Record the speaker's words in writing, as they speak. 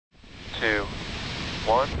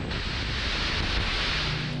1.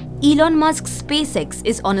 Elon Musk's SpaceX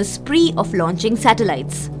is on a spree of launching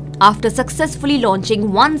satellites. After successfully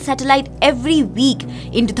launching one satellite every week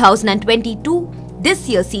in 2022, this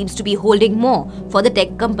year seems to be holding more for the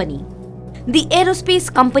tech company. The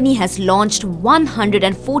Aerospace company has launched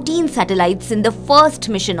 114 satellites in the first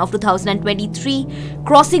mission of 2023,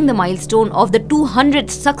 crossing the milestone of the 200th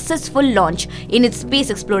successful launch in its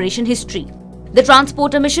space exploration history. The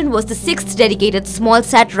transporter mission was the 6th dedicated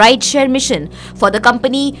small-sat rideshare mission for the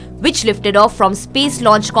company, which lifted off from Space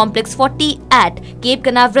Launch Complex 40 at Cape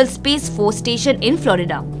Canaveral Space Force Station in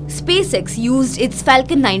Florida. SpaceX used its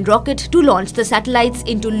Falcon 9 rocket to launch the satellites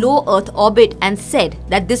into low Earth orbit and said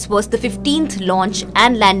that this was the 15th launch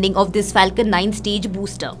and landing of this Falcon 9 stage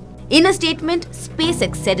booster. In a statement,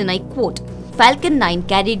 SpaceX said, and I quote, Falcon 9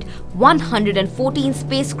 carried 114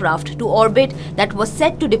 spacecraft to orbit that was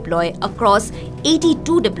set to deploy across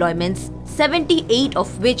 82 deployments, 78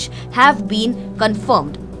 of which have been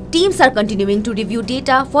confirmed. Teams are continuing to review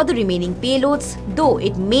data for the remaining payloads, though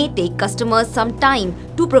it may take customers some time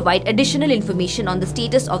to provide additional information on the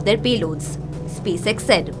status of their payloads, SpaceX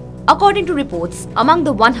said. According to reports, among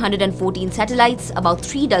the 114 satellites, about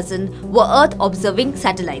 3 dozen were Earth-observing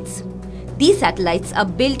satellites. These satellites are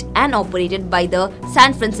built and operated by the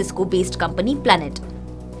San Francisco-based company Planet.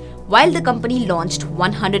 While the company launched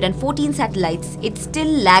 114 satellites, it still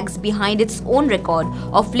lags behind its own record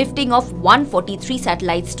of lifting off 143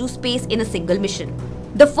 satellites to space in a single mission.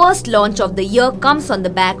 The first launch of the year comes on the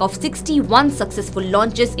back of 61 successful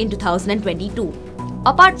launches in 2022.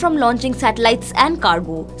 Apart from launching satellites and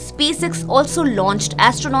cargo, SpaceX also launched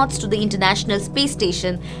astronauts to the International Space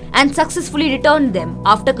Station and successfully returned them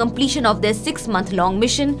after completion of their 6-month-long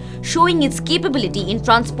mission, showing its capability in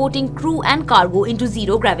transporting crew and cargo into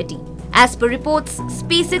zero gravity. As per reports,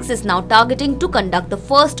 SpaceX is now targeting to conduct the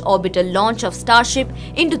first orbital launch of Starship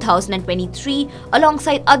in 2023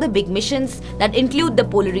 alongside other big missions that include the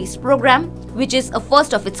Polar East program, which is a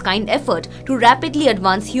first-of-its-kind effort to rapidly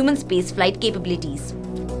advance human spaceflight capabilities.